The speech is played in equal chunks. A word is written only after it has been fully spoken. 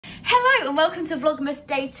Hello and welcome to Vlogmas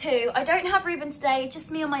day 2. I don't have Ruben today, just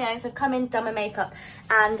me on my own, so I've come in, done my makeup,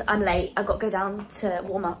 and I'm late. I've got to go down to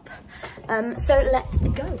warm up. So let's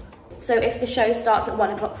go. So if the show starts at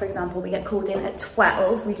 1 o'clock, for example, we get called in at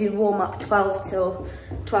 12. We do warm up 12 till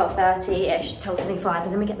 12:30-ish, till 25,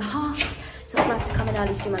 and then we get the half. So that's why I have to come in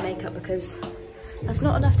early to do my makeup because that's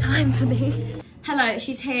not enough time for me. Hello,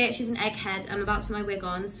 she's here. She's an egghead. I'm about to put my wig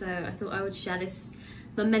on, so I thought I would share this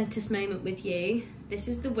momentous moment with you. This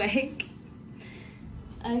is the wig.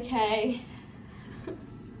 Okay.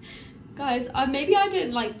 Guys, maybe I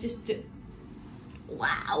didn't like just do...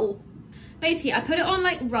 Wow. Basically, I put it on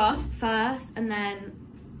like rough first, and then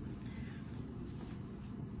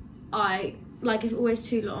it's always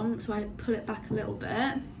too long, so I pull it back a little bit.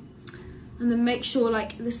 And then make sure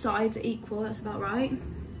like the sides are equal, that's about right.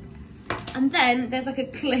 And then there's like a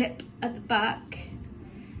clip at the back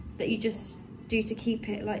that you just do to keep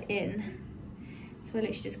it like in. So I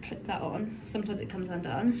literally just clip that on. Sometimes it comes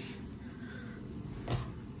undone.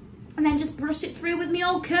 And then just brush it through with my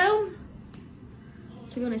old comb.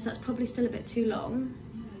 To be honest, that's probably still a bit too long.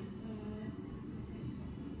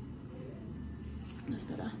 That's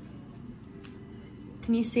better.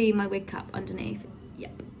 Can you see my wig cap underneath?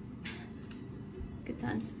 Yep. Good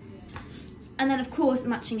times. And then of course,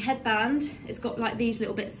 matching headband. It's got like these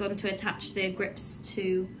little bits on to attach the grips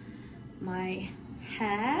to my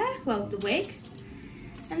hair, well, the wig.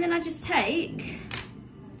 And then I just take,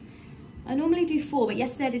 I normally do 4, but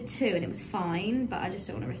yesterday I did 2 and it was fine, but I just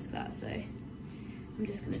don't want to risk that, so I'm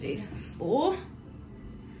just gonna do 4.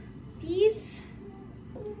 These.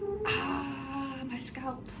 My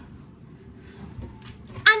scalp.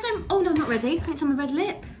 And oh no, I'm not ready. I it's on my red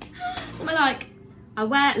lip. What am I like? I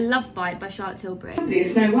wear Love Bite by Charlotte Tilbury.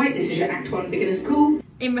 Snow White, this is your Act 1 beginner's call.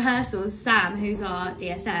 In rehearsals, Sam, who's our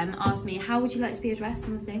DSM, asked me, how would you like to be addressed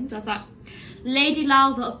on the things? I was like, Lady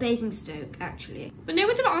Lowther of Basingstoke, actually. But no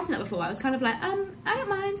one's ever asked me that before. I was kind of like, I don't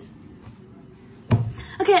mind.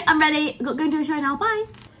 Okay, I'm ready. I've got to go and do a show now, bye.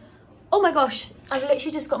 Oh my gosh, I've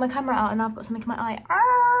literally just got my camera out and now I've got something in my eye.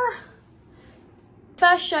 Ah.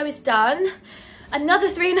 First show is done. Another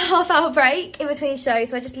 3.5 hour break in between shows.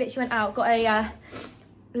 So I just literally went out, got a,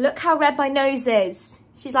 look how red my nose is.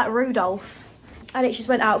 She's like Rudolph. I literally just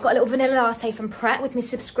went out, got a little vanilla latte from Pret with my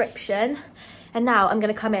subscription. And now I'm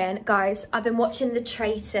gonna come in. Guys, I've been watching The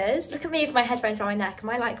Traitors. Look at me with my headphones around my neck. Am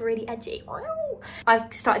I like really edgy? Wow.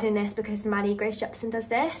 I've started doing this because Maddie Grace Jepsen does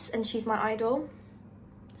this and she's my idol.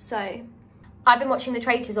 So I've been watching The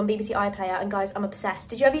Traitors on BBC iPlayer and guys, I'm obsessed.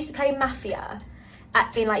 Did you ever used to play Mafia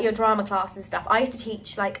in like your drama class and stuff? I used to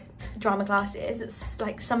teach like drama classes. It's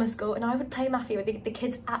like summer school and I would play Mafia with the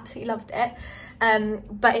kids. Absolutely loved it.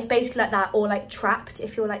 But it's basically like that, or like Trapped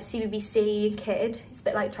if you're like CBBC kid. It's a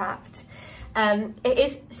bit like Trapped. It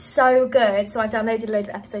is so good, so I've downloaded a load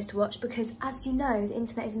of episodes to watch because as you know, the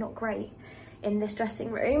internet is not great in this dressing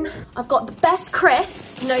room. I've got the best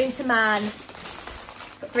crisps known to man.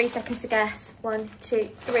 Got 3 seconds to guess. 1, 2,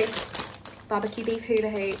 3. Barbecue beef hula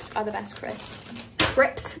hoops are the best crisps.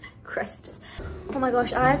 Crisps. Oh my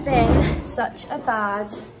gosh, I've been such a bad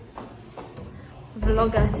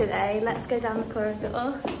vlogger today. Let's go down the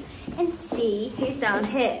corridor and see who's down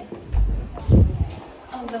here.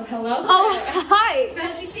 Oh, well, hello. Oh, hi.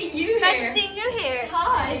 Fancy seeing you here. Fancy seeing you here.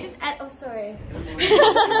 Hi. This is oh, sorry.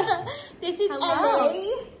 This is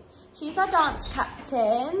Ellie. She's our dance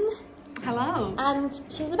captain. Hello. And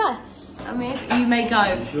she's the best. Amazing. You may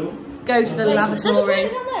go. Sure. Go to the lavatory.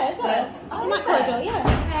 There's one down there as well. Oh, in that corridor, yeah.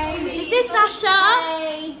 Hey. This is Sasha.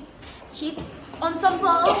 Hey. She's ensemble.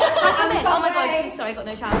 Come in. Oh my gosh. Sorry, I got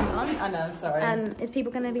no trousers on. I know, sorry. Is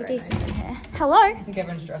people going to be decent in here? Hello. I think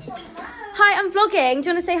everyone's dressed. Hi, I'm vlogging. Do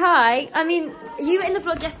you want to say hi? I mean, you were in the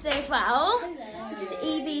vlog yesterday as well. Hello. This is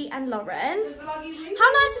Evie and Lauren. How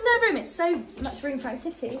nice is their room? It's so much room for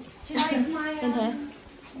activities. Do you like my in here?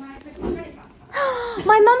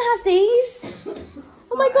 My mum has these.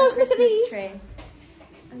 Oh my gosh, look at these. Tree.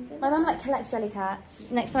 My mum like collects jelly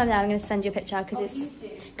cats. Next time now I'm going to send you a picture because it's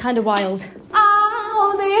kind of wild.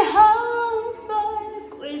 I'll be home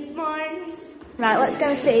for Christmas. Right, let's go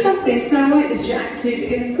and see. Company Snow White, this is your Act 2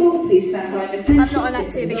 beginner's call. Please stand by Miss. I'm not an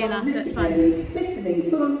Act 2 beginner, so it's fine. Listening,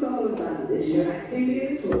 full ensemble band. This is your Act 2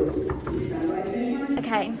 beginner's call. Please stand by.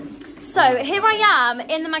 Okay, so here I am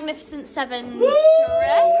in the Magnificent Seven's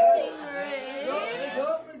dressing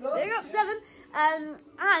room. Big up 7.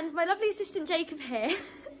 And my lovely assistant Jacob here is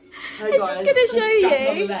just going to show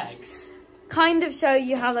you, kind of show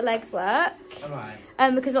you how the legs work. Alright.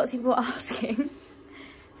 Because lots of people are asking.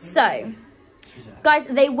 So, guys,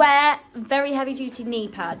 they wear very heavy duty knee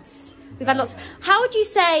pads. We've had lots. How would you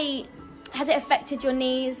say, has it affected your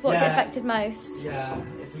knees? What's it affected most? Yeah,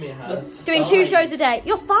 if me and her. Doing 2 shows a day.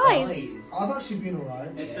 You're 5. I thought she'd been alright.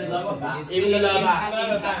 It's the lower back. Even the lower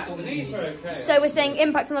back. The knees are okay. So we're saying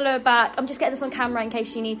impact on the lower back. I'm just getting this on camera in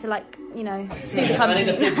case you need to, like, you know, sue the company.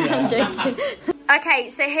 I'm joking. Okay,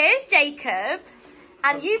 so here's Jacob.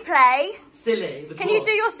 And you play... Silly. Can you do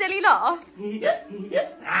your silly laugh? Yeah.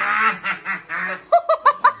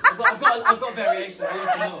 I've got a variation.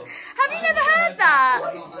 Have you never heard that?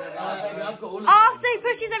 I've got all of After he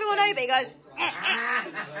pushes everyone over, he goes...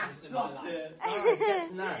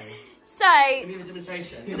 So... Give me a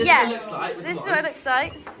demonstration. Yeah. This is what it looks like. This is what it looks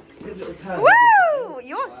like. Give it a little turn. Woo!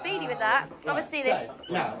 You're speedy with that. Obviously, So,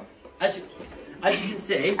 now, as you can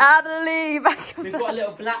see... I believe I can We've got a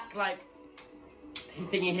little black, like...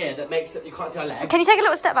 thingy here that makes it, you can't see our legs. Can you take a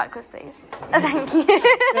little step backwards, please? Thank you.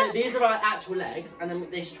 So these are our actual legs, and then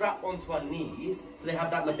they strap onto our knees, so they have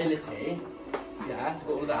that mobility. Yeah, so we've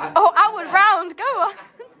got all of that. Oh, outward round, go on.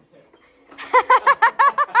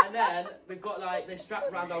 And then we've got like, they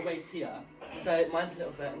strap around our waist here. So mine's a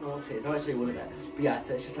little bit naughty, so I won't show you all of it. But yeah,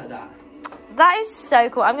 so it's just like that. That is so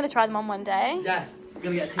cool. I'm going to try them on one day. Yes, we're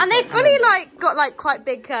going to get a And they fully like got like quite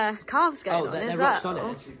big calves going on they're as rock well.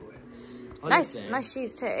 solid. Honestly. Nice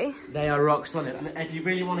shoes too. They are rock solid. And if you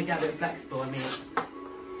really want to get a bit flexible, I mean,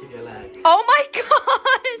 give you a leg. Oh my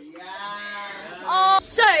god! Yeah. Oh.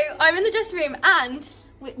 So I'm in the dressing room and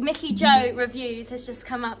Mickey Joe reviews has just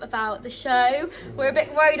come up about the show. We're a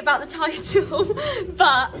bit worried about the title,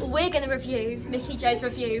 but we're going to review Mickey Joe's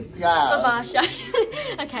review of our show.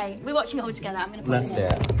 Okay, we're watching it all together. I'm going to put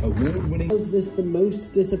it. Award-winning. Was this the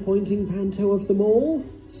most disappointing Panto of them all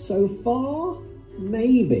so far?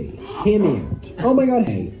 Maybe. Hear me out. Oh my god,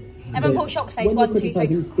 hey. Everyone pull shocked face. When 1, we're 2, 3.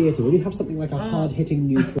 criticising theatre, when you have something like a hard-hitting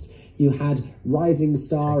new... You had rising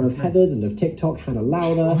star of Heathers and of TikTok, Hannah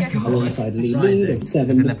Lauder, alongside Lee Mead of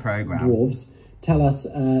 7 Dwarves, tell us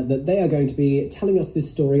that they are going to be telling us this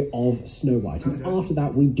story of Snow White. And after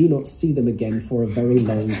that, we do not see them again for a very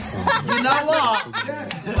long time. You know what?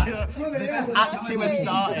 Act 2 has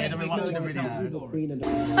started and we're watching the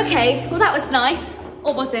videos. Okay, well that was nice.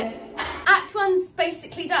 Or was it? Act 1's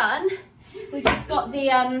basically done. We just got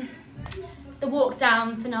the walk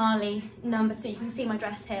down finale number 2. You can see my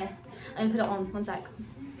dress here. I'm gonna put it on, one sec.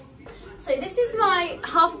 So this is my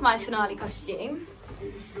half of my finale costume.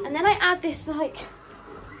 And then I add this like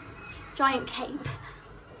giant cape.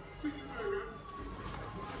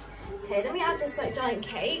 Okay, then we add this like giant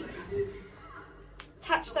cape.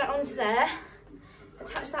 Attach that onto there.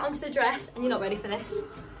 Attach that onto the dress, and you're not ready for this.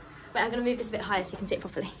 Wait, I'm gonna move this a bit higher so you can see it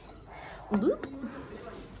properly. Boop.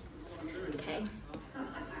 Okay.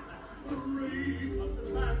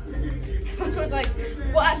 Everyone's like,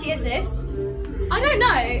 what actually is this? I don't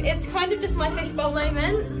know. It's kind of just my fishbowl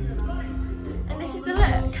moment. And this is the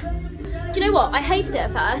look. Do you know what? I hated it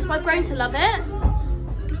at first, but I've grown to love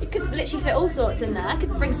it. It could literally fit all sorts in there. I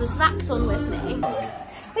could bring some slacks on with me.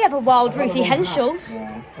 We have a wild Ruthie Henschel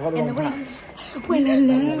in the wings. Well,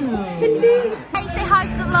 hello. Hello. Hey, say hi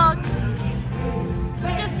to the vlog.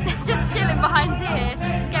 We're just chilling behind here.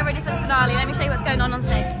 Get ready for the finale. Let me show you what's going on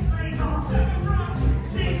stage.